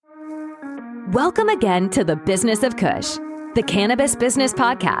Welcome again to the Business of Kush, the Cannabis Business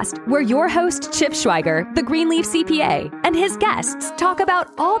Podcast, where your host, Chip Schweiger, the Greenleaf CPA, and his guests talk about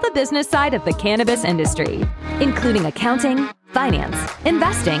all the business side of the cannabis industry, including accounting, finance,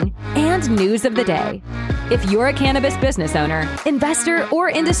 investing, and news of the day. If you're a cannabis business owner, investor, or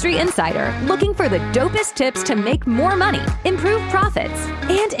industry insider looking for the dopest tips to make more money, improve profits,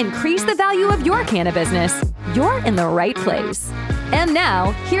 and increase the value of your cannabis business, you're in the right place. And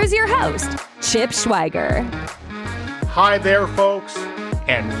now, here's your host, Chip Schweiger. Hi there, folks,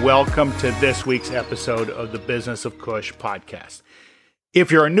 and welcome to this week's episode of the Business of Kush podcast. If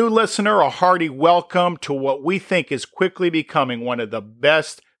you're a new listener, a hearty welcome to what we think is quickly becoming one of the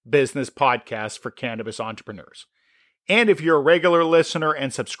best business podcasts for cannabis entrepreneurs. And if you're a regular listener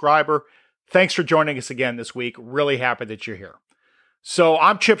and subscriber, thanks for joining us again this week. Really happy that you're here. So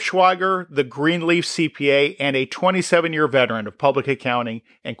I'm Chip Schweiger, the Greenleaf CPA and a 27-year veteran of public accounting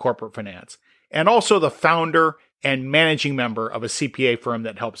and corporate finance, and also the founder and managing member of a CPA firm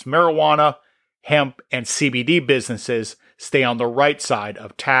that helps marijuana, hemp, and CBD businesses stay on the right side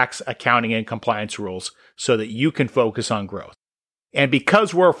of tax, accounting, and compliance rules so that you can focus on growth. And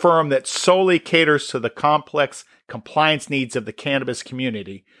because we're a firm that solely caters to the complex compliance needs of the cannabis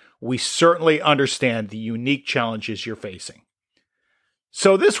community, we certainly understand the unique challenges you're facing.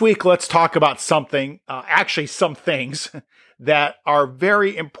 So this week, let's talk about some things that are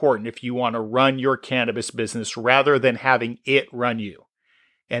very important if you want to run your cannabis business rather than having it run you.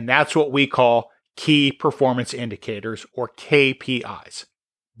 And that's what we call key performance indicators, or KPIs.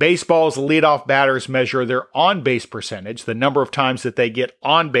 Baseball's leadoff batters measure their on-base percentage, the number of times that they get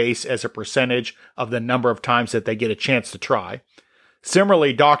on base as a percentage of the number of times that they get a chance to try.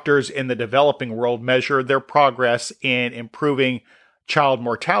 Similarly, doctors in the developing world measure their progress in improving child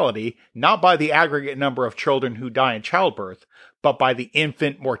mortality, not by the aggregate number of children who die in childbirth, but by the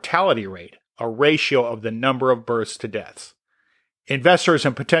infant mortality rate, a ratio of the number of births to deaths. Investors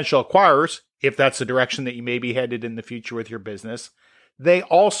and potential acquirers, if that's the direction that you may be headed in the future with your business, they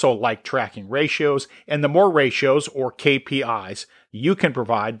also like tracking ratios, and the more ratios, or KPIs, you can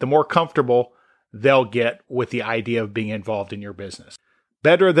provide, the more comfortable they'll get with the idea of being involved in your business.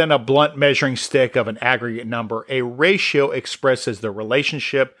 Better than a blunt measuring stick of an aggregate number, a ratio expresses the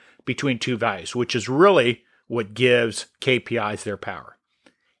relationship between two values, which is really what gives KPIs their power.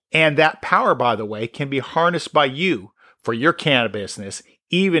 And that power, by the way, can be harnessed by you for your cannabis business,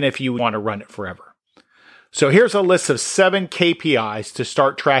 even if you want to run it forever. So here's a list of 7 KPIs to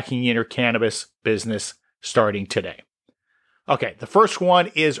start tracking in your cannabis business starting today. Okay, the first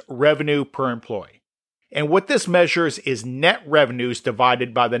one is revenue per employee. And what this measures is net revenues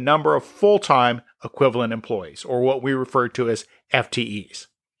divided by the number of full-time equivalent employees, or what we refer to as FTEs.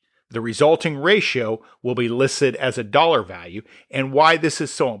 The resulting ratio will be listed as a dollar value, and why this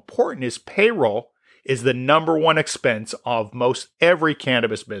is so important is payroll is the number one expense of most every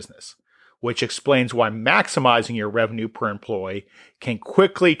cannabis business, which explains why maximizing your revenue per employee can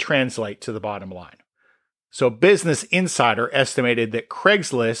quickly translate to the bottom line. So Business Insider estimated that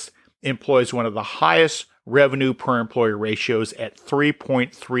Craigslist employs one of the highest revenue per employee ratios at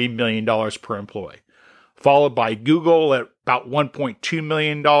 $3.3 million per employee, followed by Google at about $1.2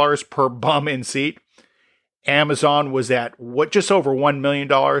 million per bum in seat. Amazon was at just over $1 million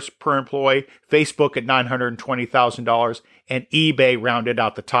per employee, Facebook at $920,000, and eBay rounded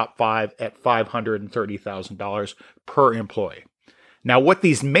out the top 5 at $530,000 per employee. Now, what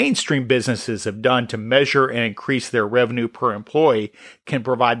these mainstream businesses have done to measure and increase their revenue per employee can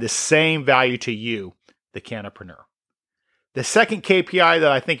provide the same value to you, the cannapreneur. The second KPI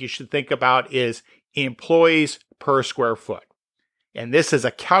that I think you should think about is employees per square foot. And this is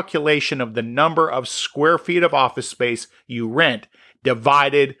a calculation of the number of square feet of office space you rent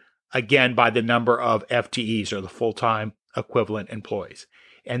divided again by the number of FTEs, or the full-time equivalent employees.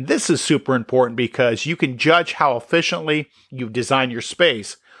 And this is super important because you can judge how efficiently you've designed your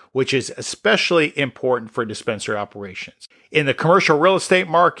space, which is especially important for dispensary operations. In the commercial real estate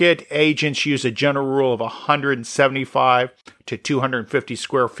market, agents use a general rule of 175 to 250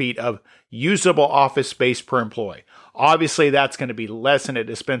 square feet of usable office space per employee. Obviously, that's going to be less in a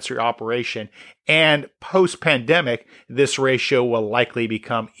dispensary operation, and post-pandemic, this ratio will likely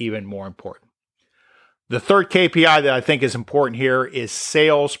become even more important. The third KPI that I think is important here is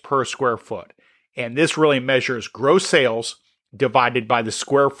sales per square foot. And this really measures gross sales divided by the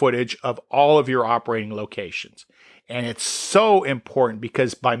square footage of all of your operating locations. And it's so important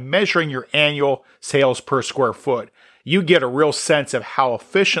because by measuring your annual sales per square foot, you get a real sense of how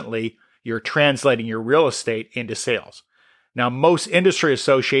efficiently you're translating your real estate into sales. Now, most industry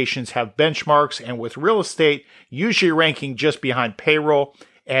associations have benchmarks, and with real estate usually ranking just behind payroll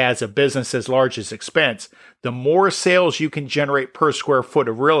as a business as large as expense, the more sales you can generate per square foot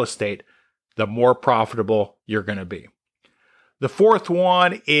of real estate, the more profitable you're going to be. The fourth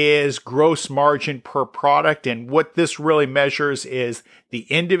one is gross margin per product. And what this really measures is the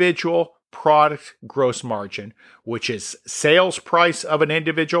individual product gross margin, which is sales price of an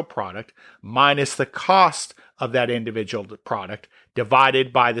individual product minus the cost of that individual product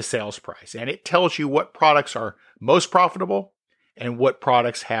divided by the sales price. And it tells you what products are most profitable and what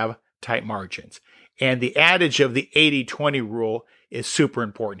products have tight margins. And the adage of the 80-20 rule is super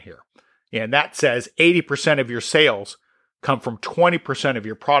important here. And that says 80% of your sales come from 20% of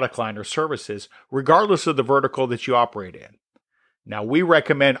your product line or services, regardless of the vertical that you operate in. Now, we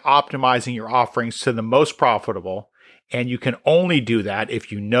recommend optimizing your offerings to the most profitable, and you can only do that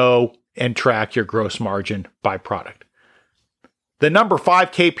if you know and track your gross margin by product. The number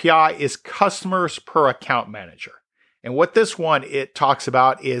 5 KPI is customers per account manager. And what this one, it talks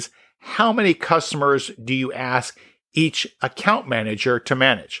about is how many customers do you ask each account manager to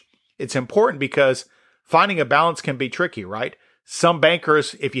manage? It's important because finding a balance can be tricky, right? Some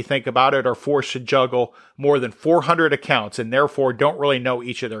bankers, if you think about it, are forced to juggle more than 400 accounts and therefore don't really know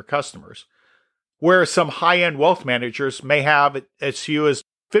each of their customers. Whereas some high-end wealth managers may have as few as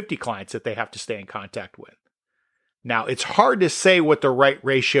 50 clients that they have to stay in contact with. Now, it's hard to say what the right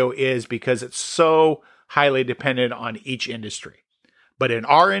ratio is because it's so highly dependent on each industry. But in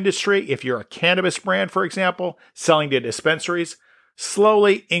our industry, if you're a cannabis brand, for example, selling to dispensaries,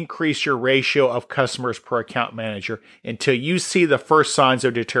 slowly increase your ratio of customers per account manager until you see the first signs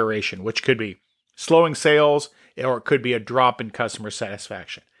of deterioration, which could be slowing sales or it could be a drop in customer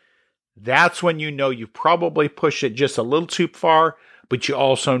satisfaction. That's when you know you've probably pushed it just a little too far, but you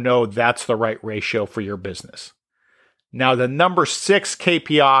also know that's the right ratio for your business. Now, the number 6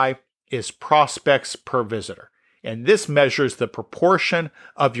 KPI is prospects per visitor. And this measures the proportion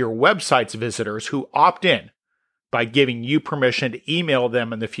of your website's visitors who opt in by giving you permission to email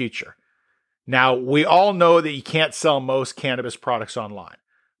them in the future. Now, we all know that you can't sell most cannabis products online,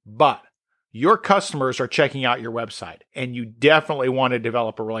 but your customers are checking out your website, and you definitely want to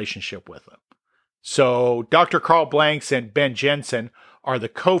develop a relationship with them. So Dr. Carl Blanks and Ben Jensen are the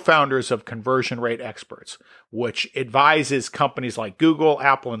co-founders of Conversion Rate Experts, which advises companies like Google,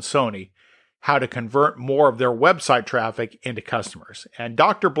 Apple, and Sony how to convert more of their website traffic into customers. And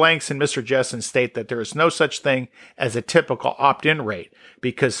Dr. Blanks and Mr. Jessen state that there is no such thing as a typical opt-in rate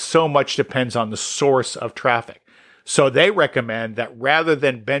because so much depends on the source of traffic. So they recommend that rather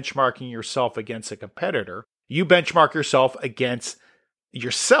than benchmarking yourself against a competitor, you benchmark yourself against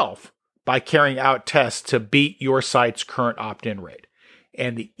yourself by carrying out tests to beat your site's current opt-in rate.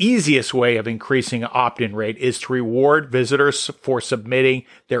 And the easiest way of increasing an opt-in rate is to reward visitors for submitting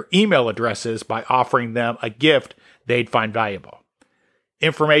their email addresses by offering them a gift they'd find valuable.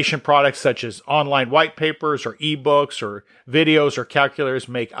 Information products such as online white papers or ebooks or videos or calculators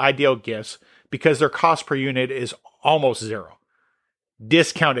make ideal gifts because their cost per unit is almost zero.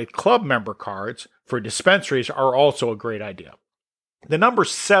 Discounted club member cards for dispensaries are also a great idea. The number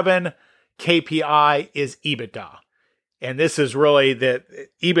 7 KPI is EBITDA. And this is really the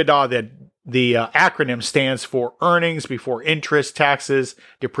EBITDA, the acronym stands for earnings before interest, taxes,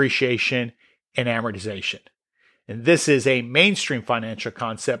 depreciation, and amortization. And this is a mainstream financial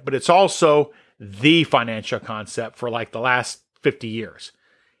concept, but it's also the financial concept for like the last 50 years.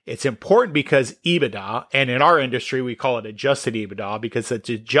 It's important because EBITDA, and in our industry, we call it adjusted EBITDA because it's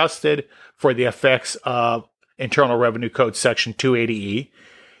adjusted for the effects of Internal Revenue Code Section 280E.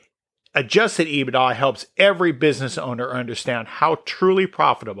 Adjusted EBITDA helps every business owner understand how truly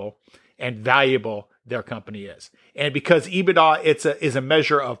profitable and valuable their company is. And because EBITDA is a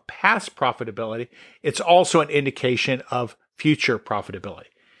measure of past profitability, it's also an indication of future profitability.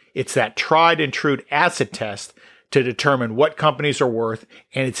 It's that tried and true acid test to determine what companies are worth,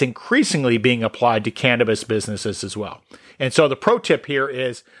 and it's increasingly being applied to cannabis businesses as well. And so the pro tip here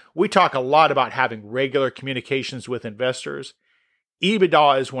is we talk a lot about having regular communications with investors.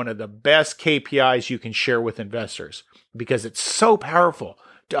 EBITDA is one of the best KPIs you can share with investors because it's so powerful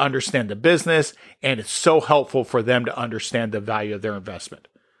to understand the business and it's so helpful for them to understand the value of their investment.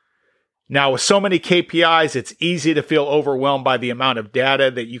 Now, with so many KPIs, it's easy to feel overwhelmed by the amount of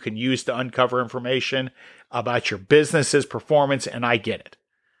data that you can use to uncover information about your business's performance, and I get it.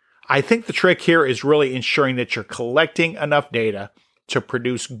 I think the trick here is really ensuring that you're collecting enough data to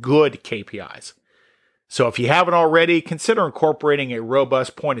produce good KPIs. So if you haven't already, consider incorporating a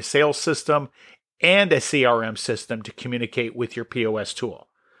robust point-of-sale system and a CRM system to communicate with your POS tool.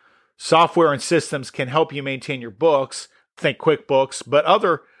 Software and systems can help you maintain your books, think QuickBooks, but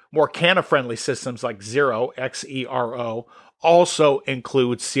other more Canna-friendly systems like Xero, Xero, also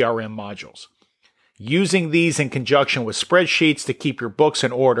includes CRM modules. Using these in conjunction with spreadsheets to keep your books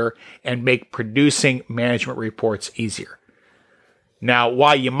in order and make producing management reports easier. Now,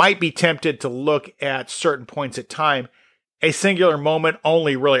 while you might be tempted to look at certain points in time, a singular moment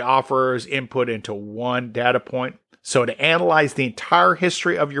only really offers input into one data point. So to analyze the entire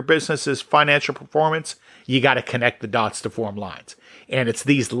history of your business's financial performance, you got to connect the dots to form lines. And it's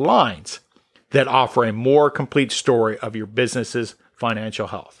these lines that offer a more complete story of your business's financial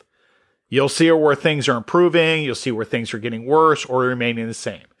health. You'll see where things are improving, you'll see where things are getting worse or remaining the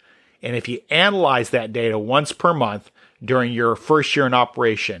same. And if you analyze that data once per month during your first year in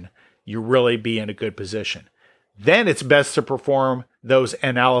operation, you really be in a good position. Then it's best to perform those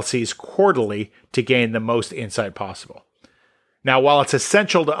analyses quarterly to gain the most insight possible. Now, while it's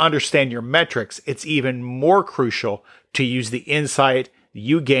essential to understand your metrics, it's even more crucial to use the insight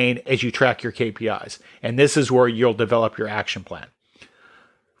you gain as you track your KPIs. And this is where you'll develop your action plan.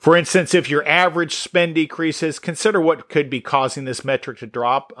 For instance, if your average spend decreases, consider what could be causing this metric to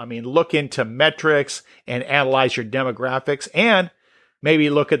drop. Look into metrics and analyze your demographics and maybe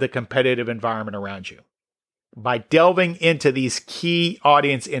look at the competitive environment around you. By delving into these key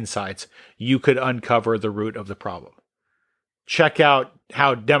audience insights, you could uncover the root of the problem. Check out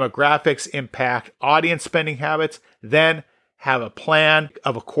how demographics impact audience spending habits, then have a plan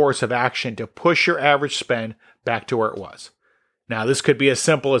of a course of action to push your average spend back to where it was. Now, this could be as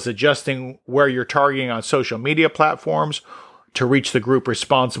simple as adjusting where you're targeting on social media platforms to reach the group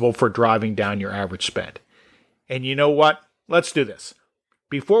responsible for driving down your average spend. And you know what? Let's do this.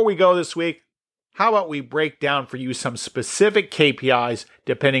 Before we go this week, how about we break down for you some specific KPIs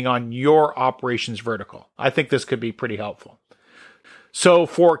depending on your operations vertical? I think this could be pretty helpful. So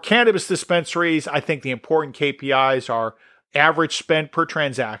for cannabis dispensaries, I think the important KPIs are average spend per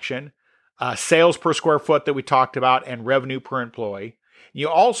transaction, sales per square foot that we talked about, and revenue per employee. You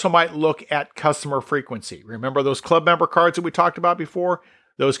also might look at customer frequency. Remember those club member cards that we talked about before?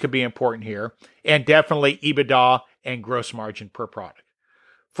 Those could be important here. And definitely EBITDA and gross margin per product.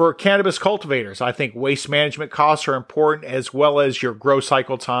 For cannabis cultivators, I think waste management costs are important as well as your grow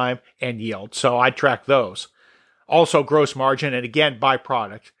cycle time and yield. So I track those. Also gross margin and again by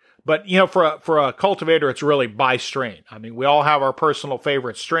product. But for a cultivator, it's really by strain. We all have our personal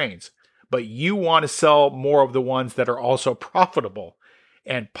favorite strains, but you want to sell more of the ones that are also profitable.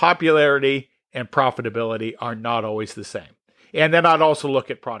 And popularity and profitability are not always the same. And then I'd also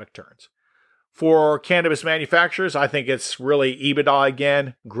look at product turns. For cannabis manufacturers, I think it's really EBITDA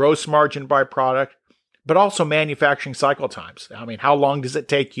again, gross margin by product, but also manufacturing cycle times. How long does it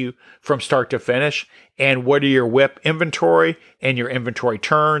take you from start to finish? And what are your WIP inventory and your inventory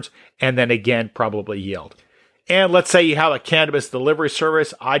turns? And then again, probably yield. And let's say you have a cannabis delivery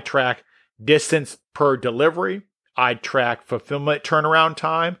service. I track distance per delivery. I track fulfillment turnaround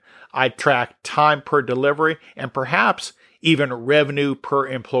time. I track time per delivery and perhaps even revenue per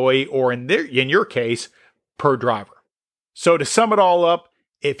employee or in your case, per driver. So to sum it all up,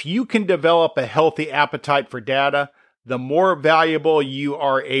 if you can develop a healthy appetite for data, the more valuable you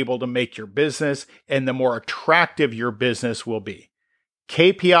are able to make your business and the more attractive your business will be.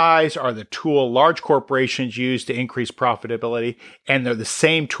 KPIs are the tool large corporations use to increase profitability, and they're the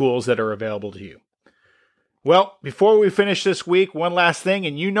same tools that are available to you. Well, before we finish this week, one last thing,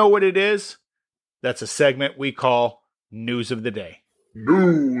 and you know what it is? That's a segment we call News of the Day.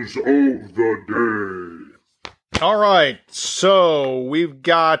 News of the Day. All right, so we've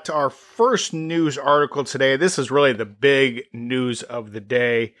got our first news article today. This is really the big news of the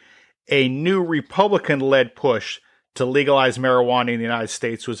day. A new Republican-led push to legalize marijuana in the United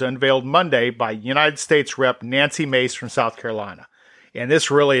States was unveiled Monday by United States Rep. Nancy Mace from South Carolina. And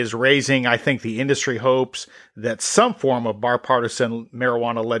this really is raising, I think, the industry hopes that some form of bipartisan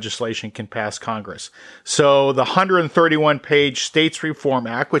marijuana legislation can pass Congress. So the 131-page States Reform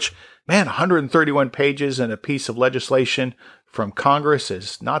Act, which, 131 pages and a piece of legislation from Congress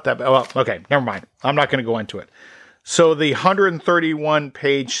is not that bad. Well, okay, never mind. I'm not going to go into it. So the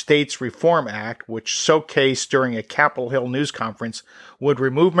 131-page States Reform Act, which showcased during a Capitol Hill news conference, would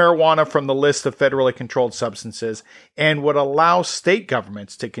remove marijuana from the list of federally controlled substances and would allow state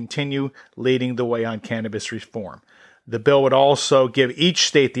governments to continue leading the way on cannabis reform. The bill would also give each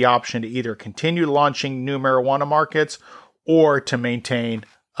state the option to either continue launching new marijuana markets or to maintain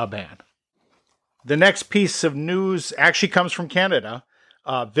a ban. The next piece of news actually comes from Canada.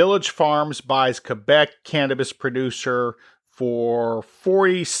 Village Farms buys Quebec cannabis producer for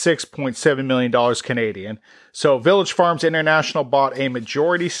 $46.7 million Canadian. So Village Farms International bought a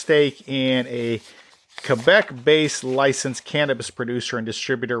majority stake in a Quebec-based licensed cannabis producer and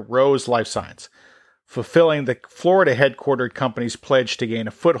distributor, Rose Life Science. fulfilling the Florida headquartered company's pledge to gain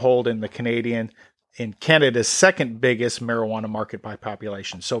a foothold in Canada's second biggest marijuana market by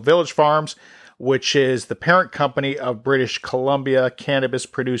population. So Village Farms, which is the parent company of British Columbia cannabis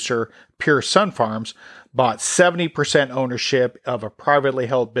producer Pure Sun Farms, bought 70% ownership of a privately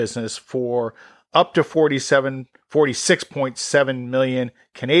held business for up to 46.7 million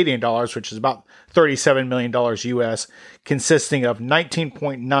Canadian dollars, which is about $37 million US, consisting of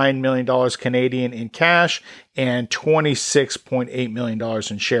 $19.9 million Canadian in cash and $26.8 million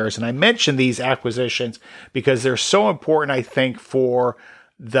in shares. And I mention these acquisitions because they're so important, I think, for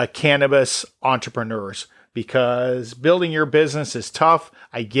the cannabis entrepreneurs, because building your business is tough.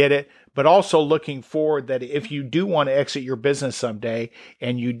 I get it. But also looking forward that if you do want to exit your business someday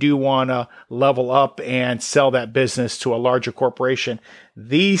and you do want to level up and sell that business to a larger corporation,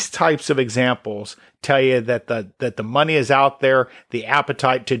 these types of examples tell you that the money is out there, the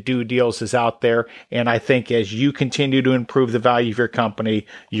appetite to do deals is out there. And I think as you continue to improve the value of your company,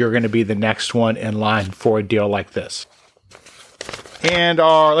 you're going to be the next one in line for a deal like this. And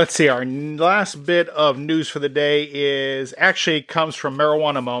our last bit of news for the day comes from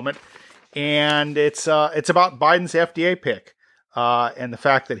Marijuana Moment. And it's about Biden's FDA pick and the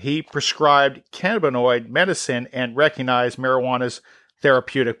fact that he prescribed cannabinoid medicine and recognized marijuana's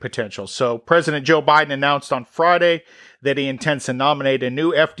therapeutic potential. So President Joe Biden announced on Friday that he intends to nominate a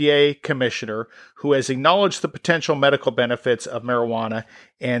new FDA commissioner who has acknowledged the potential medical benefits of marijuana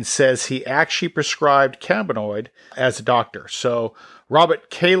and says he actually prescribed cannabinoid as a doctor. So Robert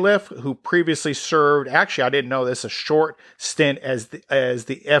Califf, who previously served, actually I didn't know this, a short stint as the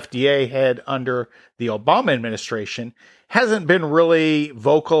FDA head under the Obama administration, hasn't been really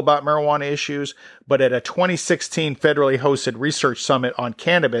vocal about marijuana issues, but at a 2016 federally hosted research summit on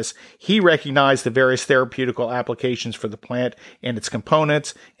cannabis, he recognized the various therapeutical applications for the plant and its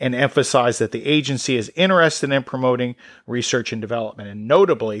components and emphasized that the agency is interested in promoting research and development. And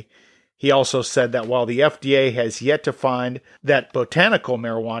notably, he also said that while the FDA has yet to find that botanical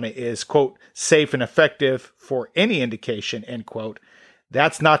marijuana is, quote, safe and effective for any indication, end quote,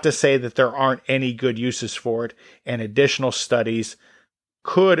 that's not to say that there aren't any good uses for it, and additional studies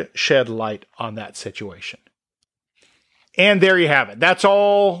could shed light on that situation. And there you have it. That's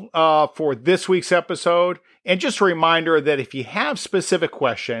all for this week's episode. And just a reminder that if you have specific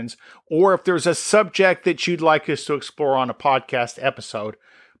questions, or if there's a subject that you'd like us to explore on a podcast episode,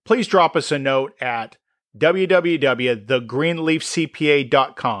 please drop us a note at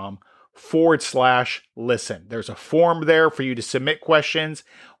www.thegreenleafcpa.com/listen. There's a form there for you to submit questions,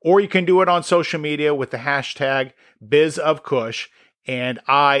 or you can do it on social media with the hashtag BizOfKush, and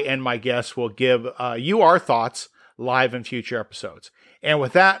I and my guests will give you our thoughts live in future episodes. And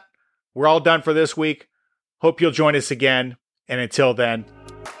with that, we're all done for this week. Hope you'll join us again, and until then,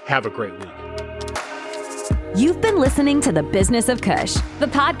 have a great week. You've been listening to The Business of Kush, the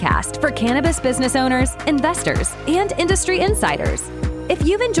podcast for cannabis business owners, investors, and industry insiders. If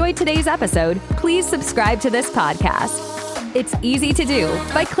you've enjoyed today's episode, please subscribe to this podcast. It's easy to do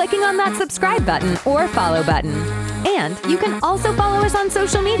by clicking on that subscribe button or follow button. And you can also follow us on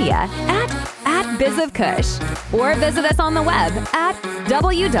social media at BizOfKush, or visit us on the web at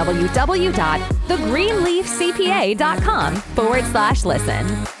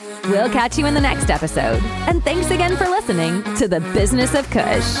www.thegreenleafcpa.com/listen. We'll catch you in the next episode. And thanks again for listening to The Business of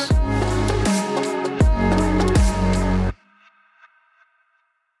Kush.